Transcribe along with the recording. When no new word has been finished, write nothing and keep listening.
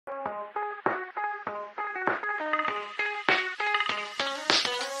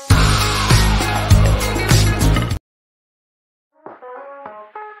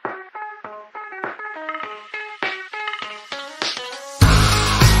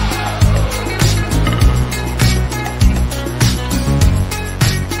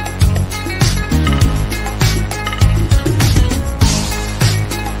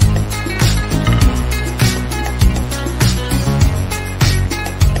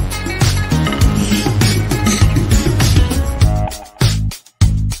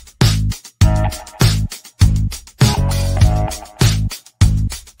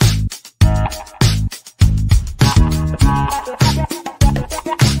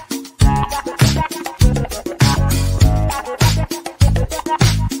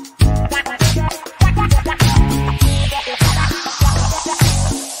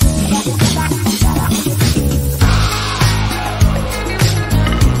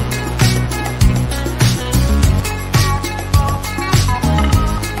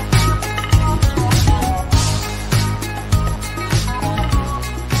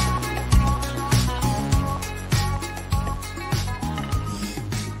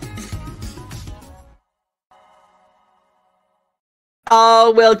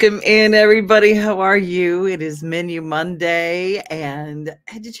Oh, welcome in, everybody. How are you? It is Menu Monday, and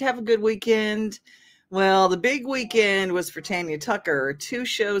did you have a good weekend? Well, the big weekend was for Tanya Tucker. 2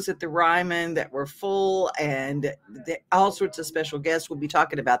 shows at the Ryman that were full, and all sorts of special guests. We'll be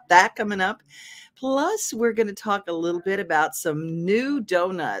talking about that coming up. Plus, we're going to talk a little bit about some new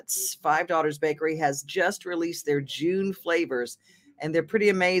donuts. Five Daughters Bakery has just released their June flavors, and they're pretty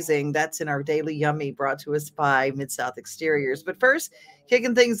amazing. That's in our Daily Yummy, brought to us by Mid-South Exteriors. But first,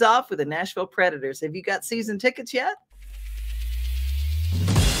 kicking things off with the Nashville Predators. Have you got season tickets yet?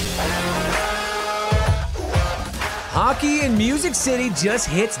 Hockey in Music City just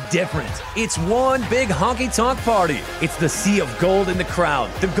hits different. It's one big honky-tonk party. It's the sea of gold in the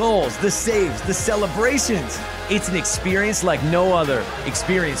crowd, the goals, the saves, the celebrations. It's an experience like no other.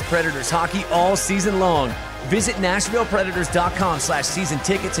 Experience Predators hockey all season long. Visit NashvillePredators.com/season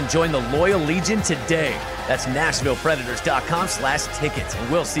tickets and join the Loyal Legion today. That's NashvillePredators.com/tickets,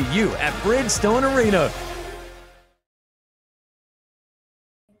 and we'll see you at Bridgestone Arena.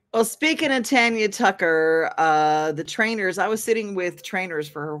 Well, speaking of Tanya Tucker, the trainers, I was sitting with trainers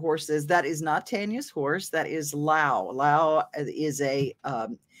for her horses. That is not Tanya's horse. That is Lau. Lau is a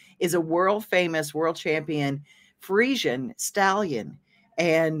world famous, world champion Frisian stallion.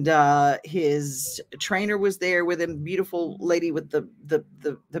 And his trainer was there with him, beautiful lady with the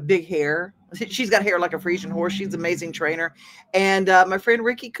big hair. She's got hair like a Frisian horse. She's an amazing trainer. And my friend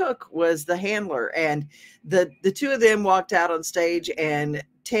Ricky Cook was the handler. And the two of them walked out on stage, and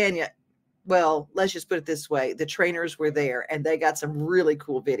Tanya, well, let's just put it this way. The trainers were there, and they got some really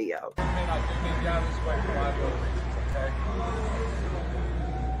cool video.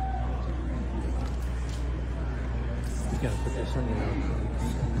 You gotta put this on your own.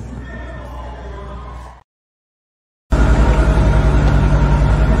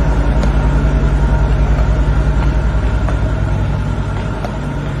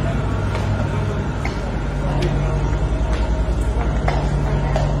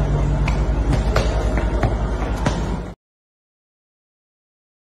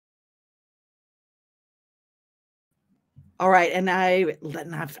 All right, and I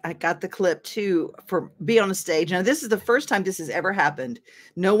got the clip too for Be on a Stage. Now, this is the first time this has ever happened.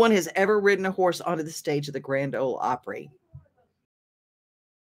 No one has ever ridden a horse onto the stage of the Grand Ole Opry.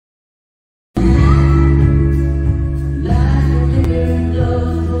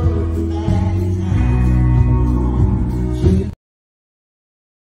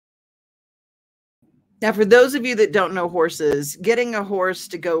 Now, for those of you that don't know horses, getting a horse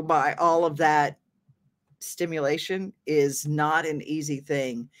to go by all of that stimulation is not an easy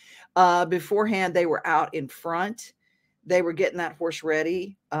thing. Beforehand, they were out in front. They were getting that horse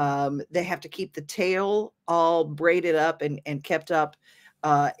ready. They have to keep the tail all braided up and kept up.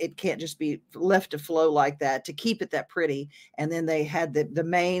 It can't just be left to flow like that to keep it that pretty. And then they had the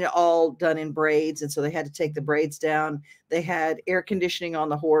mane all done in braids. And so they had to take the braids down. They had air conditioning on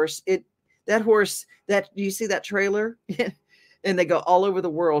the horse. That horse, you see that trailer? And they go all over the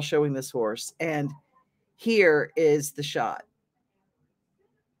world showing this horse. And here is the shot.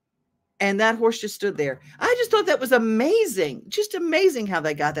 And that horse just stood there. I just thought that was amazing. Just amazing how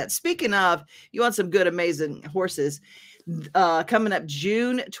they got that. Speaking of, you want some good, amazing horses. Coming up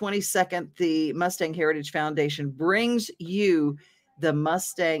June 22nd, the Mustang Heritage Foundation brings you the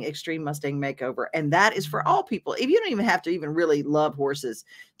Mustang Extreme Mustang Makeover. And that is for all people. If you don't even have to even really love horses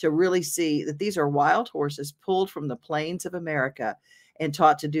to really see that these are wild horses pulled from the plains of America and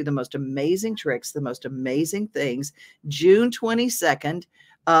taught to do the most amazing tricks, the most amazing things. June 22nd.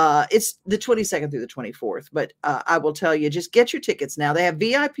 It's the 22nd through the 24th, but I will tell you, just get your tickets now. They have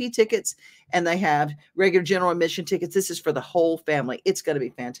VIP tickets and they have regular general admission tickets. This is for the whole family. It's going to be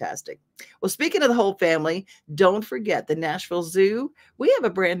fantastic. Well, speaking of the whole family, don't forget the Nashville Zoo. We have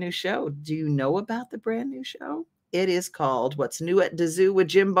a brand new show. Do you know about the brand new show? It is called What's New at the Zoo with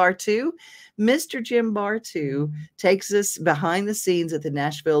Jim Bartu. Mr. Jim Bartu takes us behind the scenes at the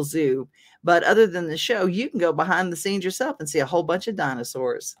Nashville Zoo. But other than the show, you can go behind the scenes yourself and see a whole bunch of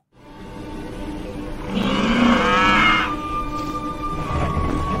dinosaurs.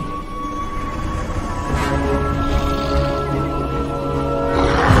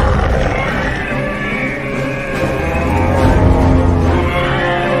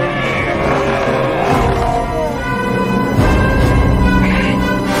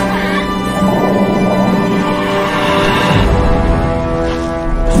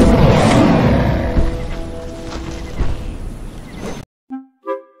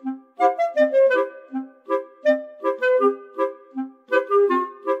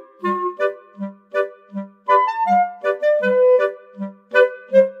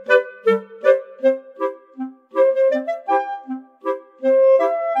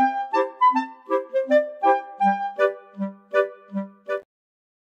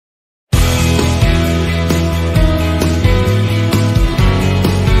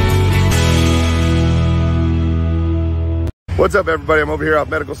 What's up, everybody? I'm over here at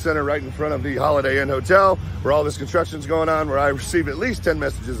Medical Center right in front of the Holiday Inn Hotel where all this construction's going on, where I receive at least 10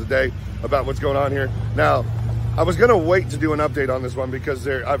 messages a day about what's going on here. Now, I was gonna wait to do an update on this one because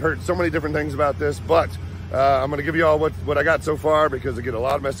I've heard so many different things about this, but I'm gonna give you all what I got so far because I get a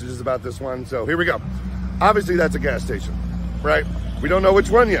lot of messages about this one. So here we go. Obviously, that's a gas station, right? We don't know which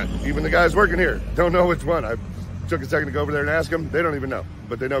one yet. Even the guys working here don't know which one. I took a second to go over there and ask them. They don't even know,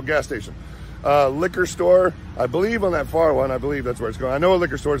 but they know gas station. Liquor store, I believe on that far one, I believe that's where it's going. I know a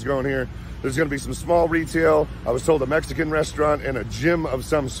liquor store is going here. There's going to be some small retail. I was told a Mexican restaurant and a gym of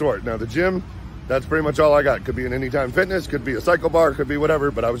some sort. Now the gym, that's pretty much all I got. Could be an Anytime Fitness, could be a cycle bar, could be whatever,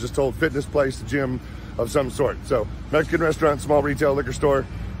 but I was just told fitness place, gym of some sort. So Mexican restaurant, small retail, liquor store,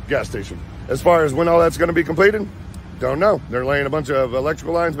 gas station. As far as when all that's going to be completed, don't know. They're laying a bunch of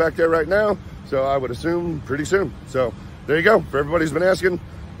electrical lines back there right now, so I would assume pretty soon. So there you go. For everybody who's been asking,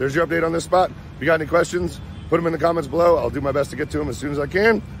 there's your update on this spot. If you got any questions, put them in the comments below. I'll do my best to get to them as soon as I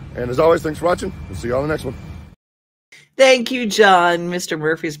can. And as always, thanks for watching. We'll see you all in the next one. Thank you, John, Mr.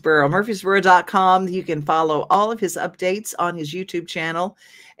 Murfreesboro. Murfreesboro.com. You can follow all of his updates on his YouTube channel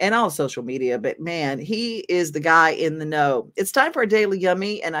and all social media. But man, he is the guy in the know. It's time for a Daily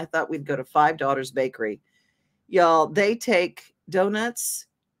Yummy, and I thought we'd go to Five Daughters Bakery. Y'all, they take donuts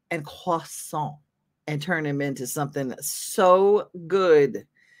and croissant and turn them into something so good.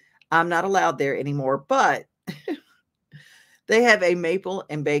 I'm not allowed there anymore, but they have a maple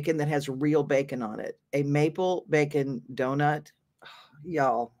and bacon that has real bacon on it. A maple bacon donut.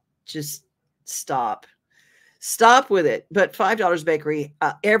 Y'all, just stop. Stop with it. But Five Daughters Bakery,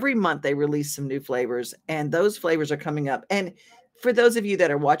 every month they release some new flavors, and those flavors are coming up. And for those of you that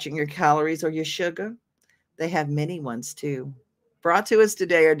are watching your calories or your sugar, they have mini ones too. Brought to us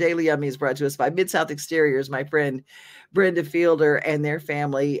today, our Daily Yummy is brought to us by Mid-South Exteriors, my friend Brenda Fielder and their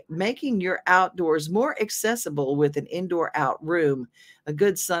family, making your outdoors more accessible with an indoor out room, a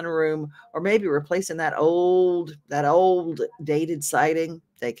good sunroom, or maybe replacing that old dated siding.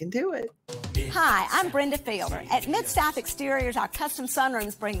 They can do it. Hi, I'm Brenda Fielder. At Mid-South Exteriors, our custom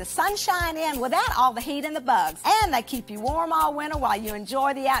sunrooms bring the sunshine in without all the heat and the bugs. And they keep you warm all winter while you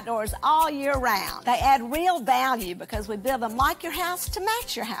enjoy the outdoors all year round. They add real value because we build them like your house to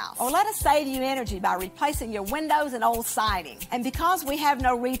match your house. Or let us save you energy by replacing your windows and old siding. And because we have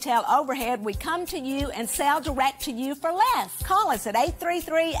no retail overhead, we come to you and sell direct to you for less. Call us at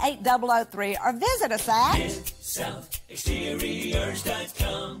 833-8003 or visit us at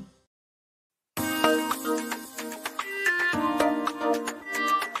MidSouthExteriors.com.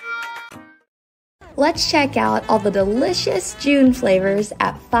 Let's check out all the delicious June flavors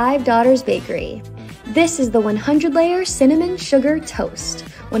at Five Daughters Bakery. This is the 100-layer cinnamon sugar toast,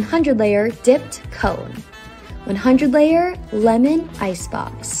 100-layer dipped cone, 100-layer lemon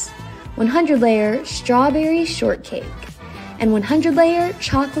icebox, 100-layer strawberry shortcake, and 100-layer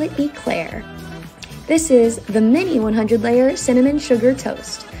chocolate eclair. This is the mini 100-layer cinnamon sugar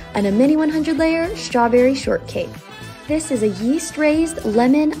toast and a mini 100-layer strawberry shortcake. This is a yeast-raised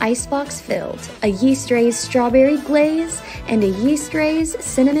lemon icebox filled, a yeast-raised strawberry glaze, and a yeast-raised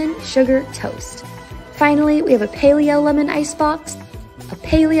cinnamon sugar toast. Finally, we have a paleo lemon icebox, a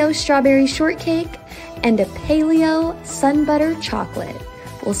paleo strawberry shortcake, and a paleo sun butter chocolate.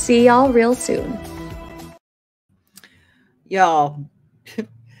 We'll see y'all real soon. Y'all,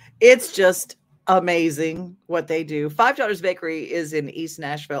 it's just amazing what they do. Five Daughters Bakery is in East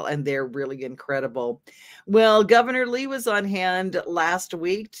Nashville, and they're really incredible. Well, Governor Lee was on hand last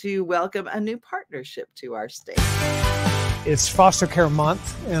week to welcome a new partnership to our state. It's Foster Care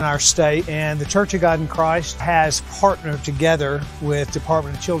Month in our state, and the Church of God in Christ has partnered together with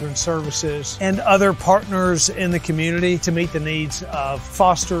Department of Children's Services and other partners in the community to meet the needs of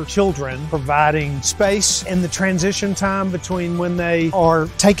foster children, providing space in the transition time between when they are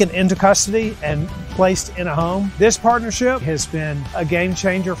taken into custody and placed in a home. This partnership has been a game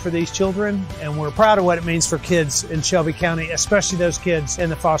changer for these children, and we're proud of what it means for kids in Shelby County, especially those kids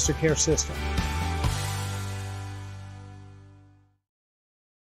in the foster care system.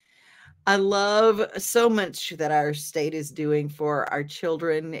 I love so much that our state is doing for our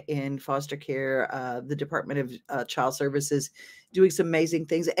children in foster care. The Department of Child Services doing some amazing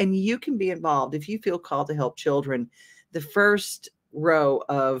things, and you can be involved if you feel called to help children. The first row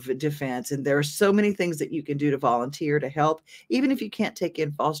of defense, and there are so many things that you can do to volunteer to help, even if you can't take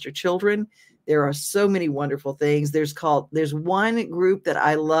in foster children. There are so many wonderful things. There's one group that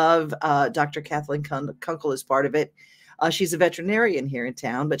I love. Dr. Kathleen Kunkel is part of it. She's a veterinarian here in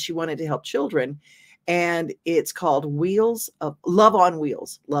town, but she wanted to help children. And it's called Love on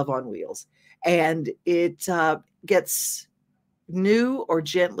Wheels. And it gets new or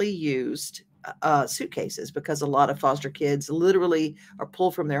gently used suitcases, because a lot of foster kids literally are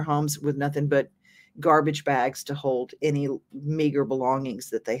pulled from their homes with nothing but garbage bags to hold any meager belongings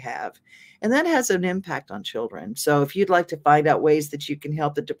that they have. And that has an impact on children. So if you'd like to find out ways that you can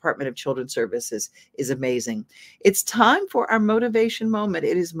help, the Department of Children's Services is amazing. It's time for our motivation moment.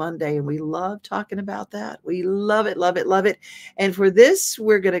 It is Monday, and we love talking about that. We love it, love it, love it. And for this,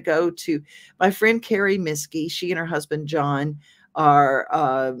 we're going to go to my friend Carrie Miskey. She and her husband, John,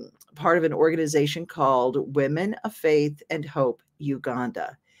 are part of an organization called Women of Faith and Hope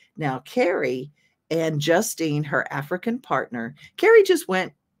Uganda. Now, Carrie and Justine, her African partner, Carrie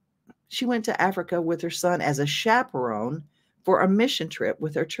went to Africa with her son as a chaperone for a mission trip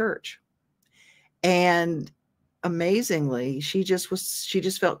with her church. And amazingly, she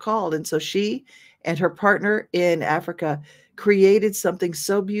just felt called. And so she and her partner in Africa created something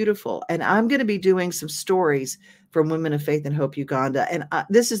so beautiful. And I'm going to be doing some stories from Women of Faith and Hope Uganda. And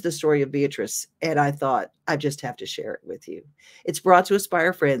this is the story of Beatrice. And I thought I just have to share it with you. It's brought to us by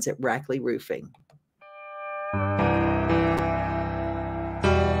our friends at Rackley Roofing.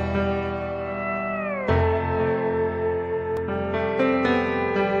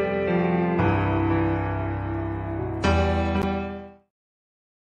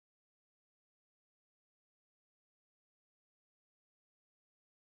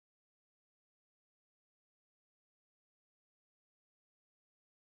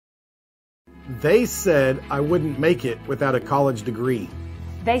 They said I wouldn't make it without a college degree.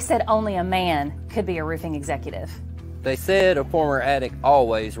 They said only a man could be a roofing executive. They said a former addict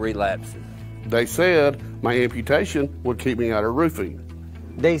always relapses. They said my amputation would keep me out of roofing.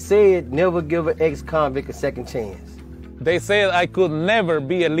 They said never give an ex-convict a second chance. They said I could never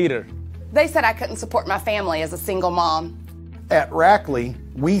be a leader. They said I couldn't support my family as a single mom. At Rackley,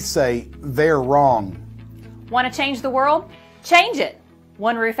 we say they're wrong. Want to change the world? Change it,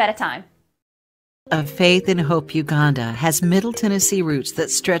 one roof at a time. Of Faith and Hope Uganda has Middle Tennessee roots that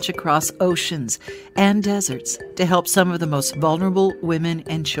stretch across oceans and deserts to help some of the most vulnerable women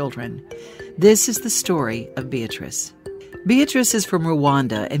and children. This is the story of Beatrice. Beatrice is from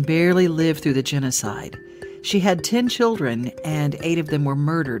Rwanda and barely lived through the genocide. She had 10 children, and 8 of them were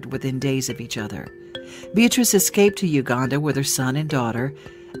murdered within days of each other. Beatrice escaped to Uganda with her son and daughter.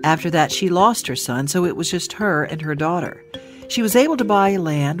 After that, she lost her son, so it was just her and her daughter. She was able to buy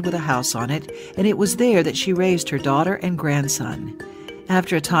land with a house on it, and it was there that she raised her daughter and grandson.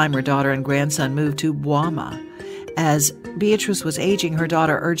 After a time, her daughter and grandson moved to Bwama. As Beatrice was aging, her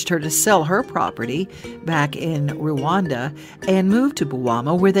daughter urged her to sell her property back in Rwanda and move to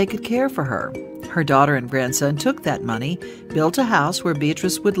Bwama where they could care for her. Her daughter and grandson took that money, built a house where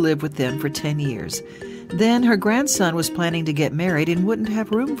Beatrice would live with them for 10 years. Then her grandson was planning to get married and wouldn't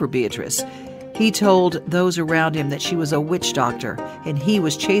have room for Beatrice. He told those around him that she was a witch doctor and he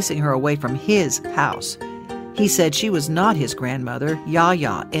was chasing her away from his house. He said she was not his grandmother,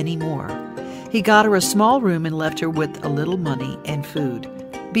 Yaya, anymore. He got her a small room and left her with a little money and food.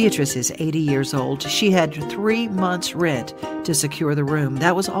 Beatrice is 80 years old. She had 3 months' rent to secure the room.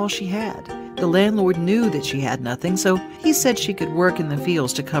 That was all she had. The landlord knew that she had nothing, so he said she could work in the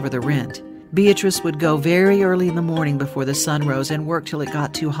fields to cover the rent. Beatrice would go very early in the morning before the sun rose and work till it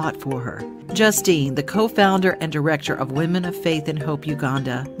got too hot for her. Justine, the co-founder and director of Women of Faith and Hope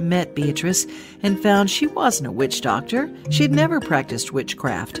Uganda, met Beatrice and found she wasn't a witch doctor. She'd never practiced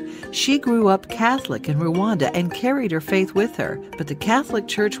witchcraft. She grew up Catholic in Rwanda and carried her faith with her, but the Catholic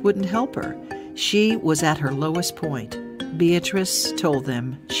Church wouldn't help her. She was at her lowest point. Beatrice told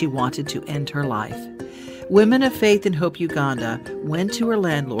them she wanted to end her life. Women of Faith and Hope Uganda went to her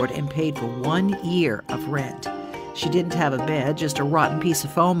landlord and paid for 1 year of rent. She didn't have a bed, just a rotten piece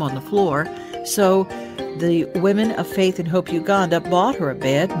of foam on the floor, so the Women of Faith and Hope Uganda bought her a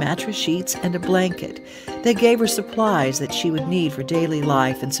bed, mattress sheets, and a blanket. They gave her supplies that she would need for daily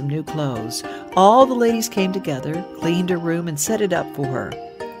life and some new clothes. All the ladies came together, cleaned her room, and set it up for her.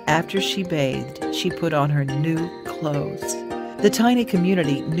 After she bathed, she put on her new clothes. The tiny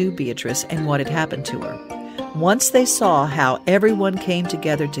community knew Beatrice and what had happened to her. Once they saw how everyone came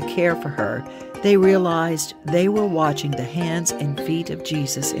together to care for her, they realized they were watching the hands and feet of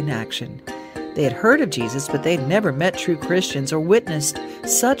Jesus in action. They had heard of Jesus, but they had never met true Christians or witnessed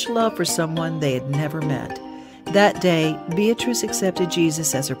such love for someone they had never met. That day, Beatrice accepted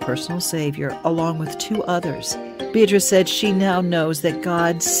Jesus as her personal Savior, along with 2 others. Beatrice said she now knows that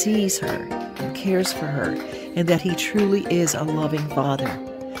God sees her and cares for her, and that He truly is a loving Father.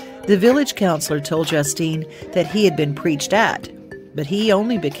 The village counselor told Justine that he had been preached at, but he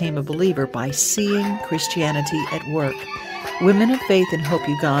only became a believer by seeing Christianity at work. Women of Faith and Hope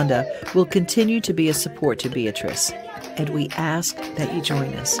Uganda will continue to be a support to Beatrice, and we ask that you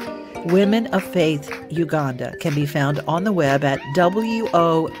join us. Women of Faith Uganda can be found on the web at wofahu.org.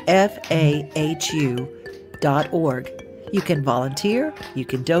 You can volunteer, you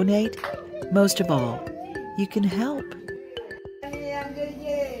can donate, most of all, you can help. Thank you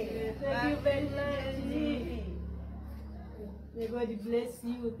very much. May God bless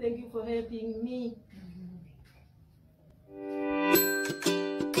you. Thank you for helping me.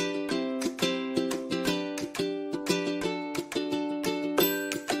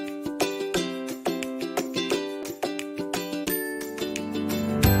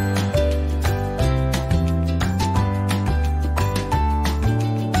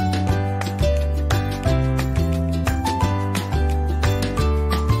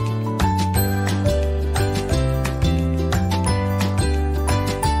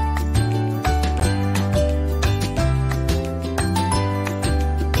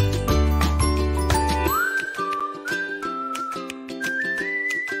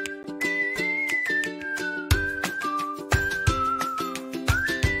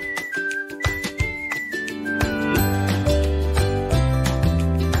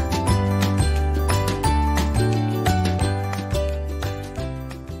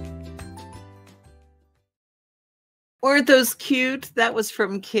 Weren't those cute? That was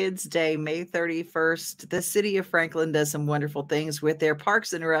from Kids Day, May 31st. The city of Franklin does some wonderful things with their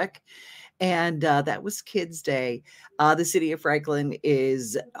Parks and Rec. And that was Kids Day. The city of Franklin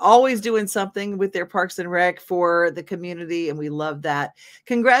is always doing something with their Parks and Rec for the community, and we love that.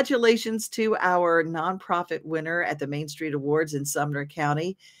 Congratulations to our nonprofit winner at the Main Street Awards in Sumner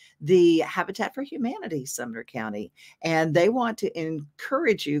County, the Habitat for Humanity, Sumner County. And they want to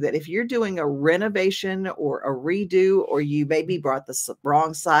encourage you that if you're doing a renovation or a redo, or you maybe brought the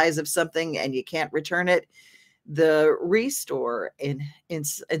wrong size of something and you can't return it, the Restore in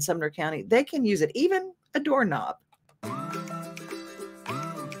Sumner County, they can use it, even a doorknob.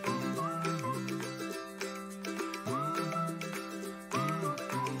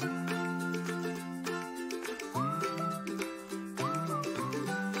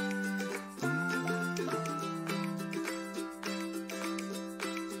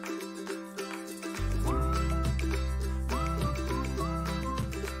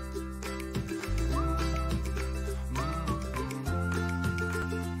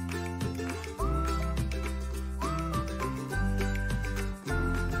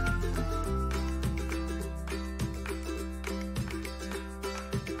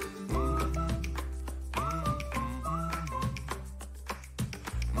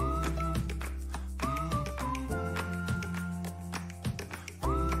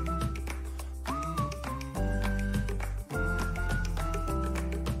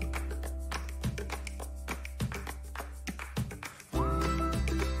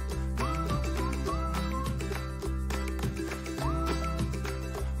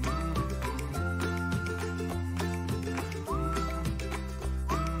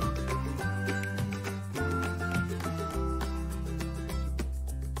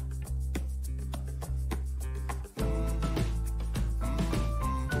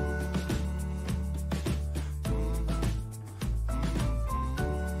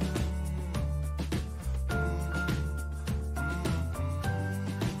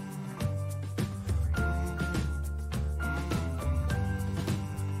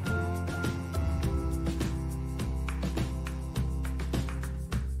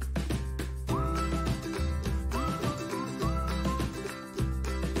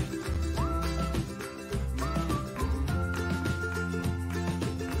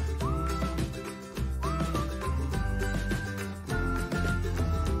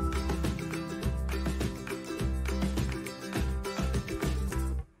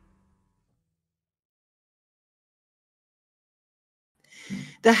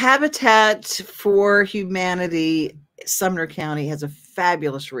 The Habitat for Humanity Sumner County has a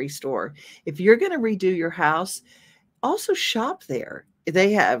fabulous Restore. If you're going to redo your house, also shop there.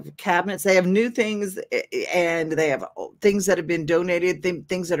 They have cabinets, they have new things, and they have things that have been donated,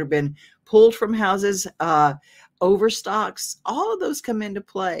 things that have been pulled from houses, overstocks. All of those come into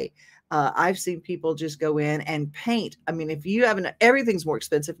play. I've seen people just go in and paint. I mean, if you haven't, everything's more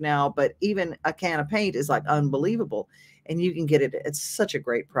expensive now, but even a can of paint is like unbelievable. And you can get it at such a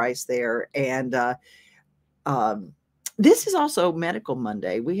great price there. And this is also Medical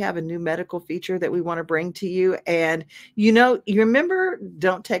Monday. We have a new medical feature that we want to bring to you. And, you know, you remember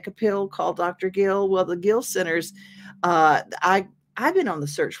Don't Take a Pill, Call Dr. Gill? Well, the Gill Centers, I I've been on the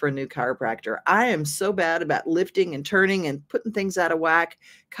search for a new chiropractor. I am so bad about lifting and turning and putting things out of whack.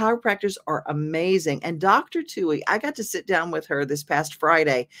 Chiropractors are amazing. And Dr. Tui, I got to sit down with her this past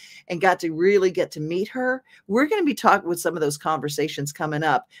Friday and got to really get to meet her. We're going to be talking with some of those conversations coming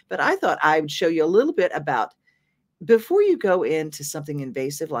up, but I thought I would show you a little bit about before you go into something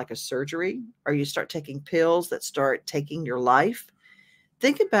invasive like a surgery, or you start taking pills that start taking your life.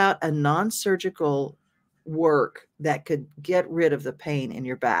 Think about a non-surgical work that could get rid of the pain in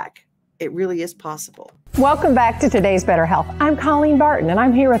your back. It really is possible. Welcome back to Today's Better Health. I'm Colleen Barton, and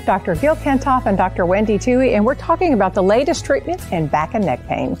I'm here with Dr. Gil Kentoff and Dr. Wendy Tui, and we're talking about the latest treatment in back and neck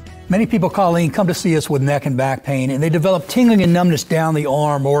pain. Many people, Colleen, come to see us with neck and back pain, and they develop tingling and numbness down the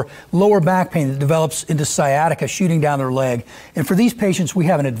arm or lower back pain that develops into sciatica shooting down their leg. And for these patients, we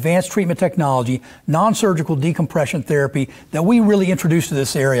have an advanced treatment technology, non-surgical decompression therapy that we really introduced to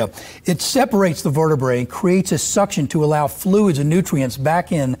this area. It separates the vertebrae and creates a suction to allow fluids and nutrients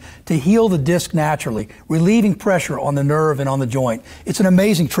back in to heal the disc naturally, relieving pressure on the nerve and on the joint. It's an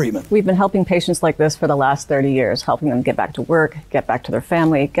amazing treatment. We've been helping patients like this for the last 30 years, helping them get back to work, get back to their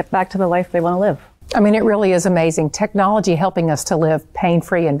family, get back to the life they want to live. I mean, it really is amazing. Technology helping us to live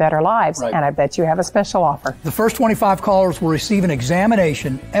pain-free and better lives. Right. And I bet you have a special offer. The first 25 callers will receive an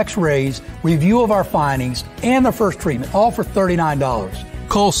examination, x-rays, review of our findings, and their first treatment, all for $39.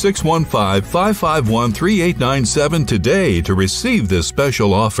 Call 615-551-3897 today to receive this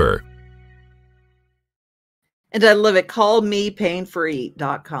special offer. And I love it.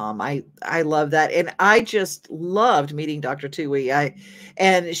 Callmepainfree.com. I love that. And I just loved meeting Dr. Tui.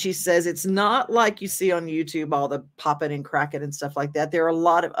 And she says it's not like you see on YouTube, all the popping and cracking and stuff like that. There are a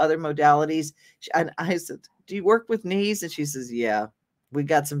lot of other modalities. And I said, do you work with knees? And she says, yeah, we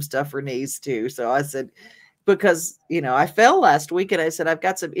got some stuff for knees too. So I said, because, I fell last week and I said, I've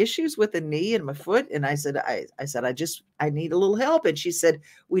got some issues with the knee and my foot. And I said, I need a little help. And she said,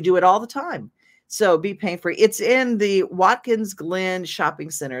 we do it all the time. So be pain-free. It's in the Watkins Glen Shopping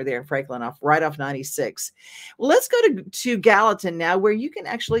Center there in Franklin, right off 96. Well, let's go to Gallatin now, where you can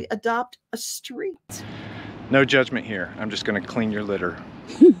actually adopt a street. No judgment here. I'm just going to clean your litter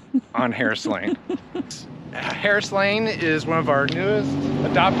on Harris Lane. Harris Lane is one of our newest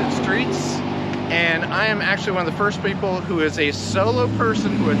adopted streets, and I am actually one of the first people who is a solo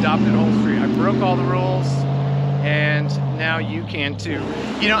person who adopted a whole street. I broke all the rules. And now you can too.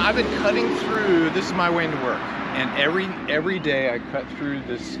 I've been cutting through, this is my way into work. And every day I cut through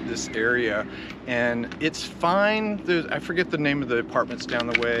this area, and it's fine. I forget the name of the apartments down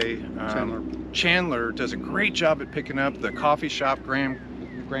the way. Chandler does a great job at picking up the coffee shop, Graham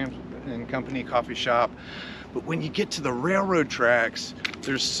and Company coffee shop. But when you get to the railroad tracks,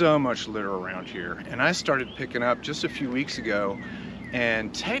 there's so much litter around here. And I started picking up just a few weeks ago.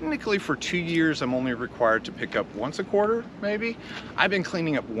 And technically for 2 years, I'm only required to pick up once a quarter, maybe. I've been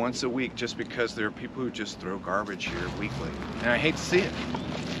cleaning up once a week just because there are people who just throw garbage here weekly. And I hate to see it.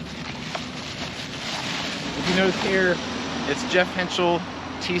 If you notice here, it's Jeff Henschel,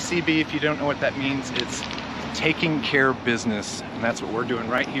 TCB. If you don't know what that means, it's taking care of business. And that's what we're doing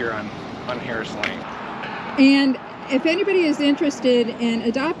right here on Harris Lane. And if anybody is interested in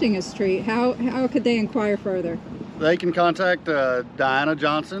adopting a street, how could they inquire further? They can contact Diana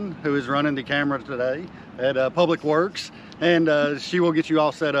Johnson, who is running the camera today at Public Works, and she will get you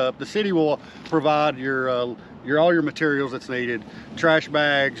all set up. The city will provide all your materials that's needed: trash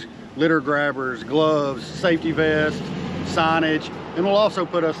bags, litter grabbers, gloves, safety vest, signage, and we'll also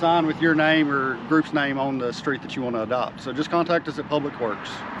put a sign with your name or group's name on the street that you want to adopt. So just contact us at Public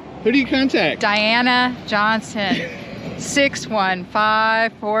Works. Who do you contact? Diana Johnson.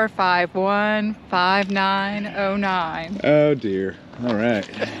 615-451-5909. Oh dear. All right.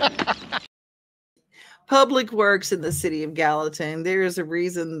 Public Works in the city of Gallatin. There's a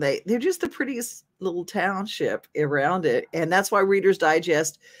reason they're just the prettiest little township around it. And that's why Reader's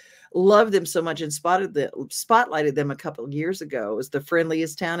Digest loved them so much and spotlighted them a couple of years ago as the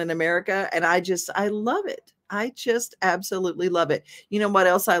friendliest town in America. And I love it. I just absolutely love it. You know what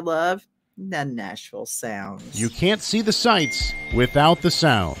else I love? The Nashville sounds. You can't see the sights without the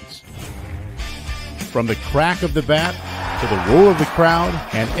sounds. From the crack of the bat to the roar of the crowd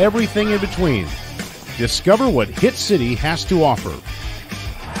and everything in between, discover what Hit City has to offer.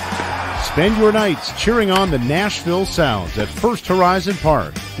 Spend your nights cheering on the Nashville sounds at First Horizon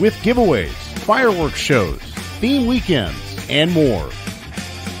Park with giveaways, fireworks shows, theme weekends, and more.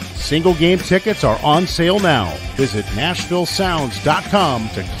 Single game tickets are on sale now. Visit NashvilleSounds.com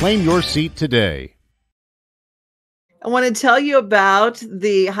to claim your seat today. I want to tell you about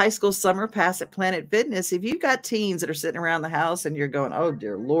the high school summer pass at Planet Fitness. If you've got teens that are sitting around the house and you're going, oh,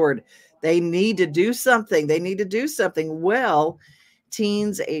 dear Lord, they need to do something. They need to do something. Well,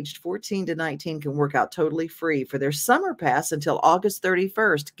 Teens aged 14 to 19 can work out totally free for their summer pass until August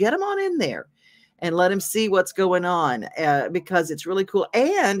 31st. Get them on in there and let them see what's going on because it's really cool.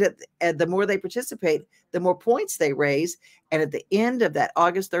 And the more they participate, the more points they raise. And at the end of that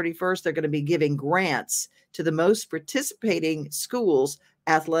August 31st, they're going to be giving grants to the most participating schools'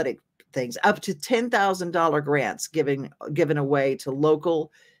 athletic things, up to $10,000 grants given away to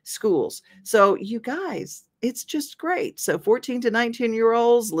local schools. So you guys, it's just great. So 14 to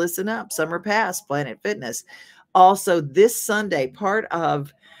 19-year-olds, listen up. Summer Pass, Planet Fitness. Also this Sunday, part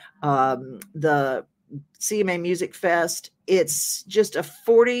of the CMA Music Fest. It's just this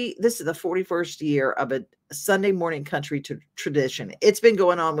is the 41st year of a Sunday morning country tradition. It's been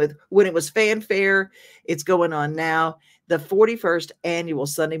going on when it was fanfare. It's going on now. The 41st annual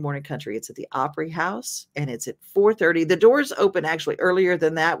Sunday morning country. It's at the Opry House and it's at 4:30. The doors open actually earlier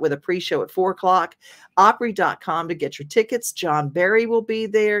than that with a pre-show at 4 o'clock. Opry.com to get your tickets. John Barry will be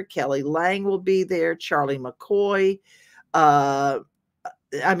there. Kelly Lang will be there. Charlie McCoy.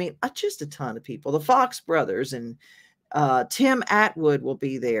 Just a ton of people. The Fox Brothers and Tim Atwood will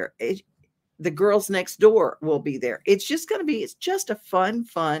be there. The Girls Next Door will be there. It's just a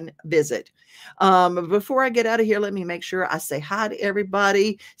fun visit. Before I get out of here, let me make sure I say hi to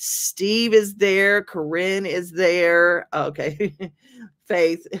everybody. Steve is there. Corinne is there. Okay.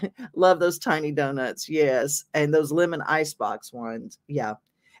 Faith, love those tiny donuts. Yes. And those lemon icebox ones. Yeah.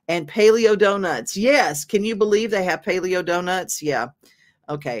 And paleo donuts. Yes. Can you believe they have paleo donuts? Yeah.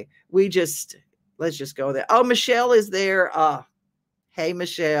 Okay. Let's just go there. Oh, Michelle is there. Hey,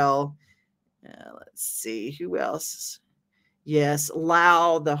 Michelle. Let's see who else. Yes,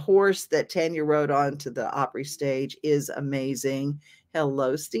 Lau, the horse that Tanya rode on to the Opry stage, is amazing.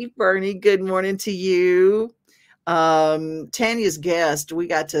 Hello, Steve Burney. Good morning to you. Tanya's guest, we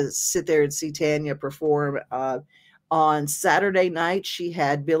got to sit there and see Tanya perform on Saturday night. She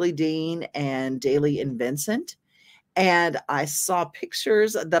had Billy Dean and Daly and Vincent. And I saw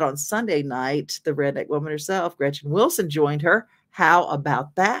pictures that on Sunday night, the redneck woman herself, Gretchen Wilson, joined her. How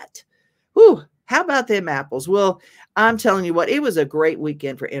about that? Whew, how about them apples? Well, I'm telling you what, it was a great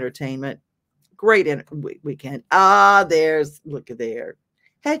weekend for entertainment. Great weekend. Look at there.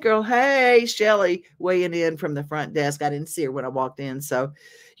 Hey, girl. Hey, Shelly, weighing in from the front desk. I didn't see her when I walked in. So,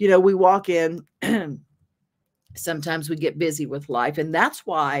 we walk in. Sometimes we get busy with life. And that's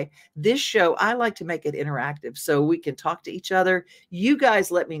why this show, I like to make it interactive so we can talk to each other. You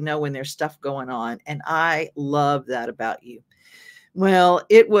guys let me know when there's stuff going on. And I love that about you. Well,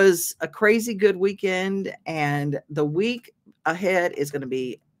 it was a crazy good weekend, and the week ahead is going to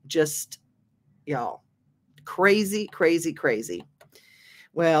be just, y'all, crazy.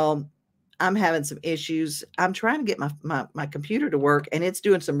 Well, I'm having some issues. I'm trying to get my computer to work, and it's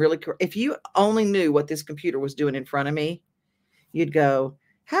doing some really, if you only knew what this computer was doing in front of me, you'd go,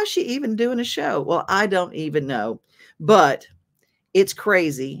 how's she even doing a show? Well, I don't even know, but it's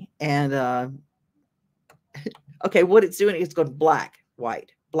crazy. And, okay, what it's doing, it's going black,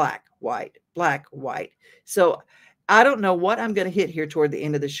 white, black, white, black, white. So I don't know what I'm going to hit here toward the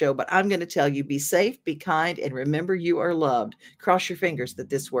end of the show, but I'm going to tell you, be safe, be kind, and remember you are loved. Cross your fingers that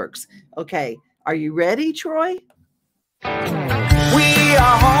this works. Okay, are you ready, Troy? We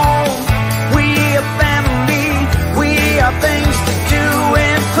are home, we are family, we are things to do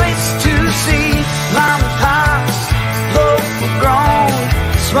in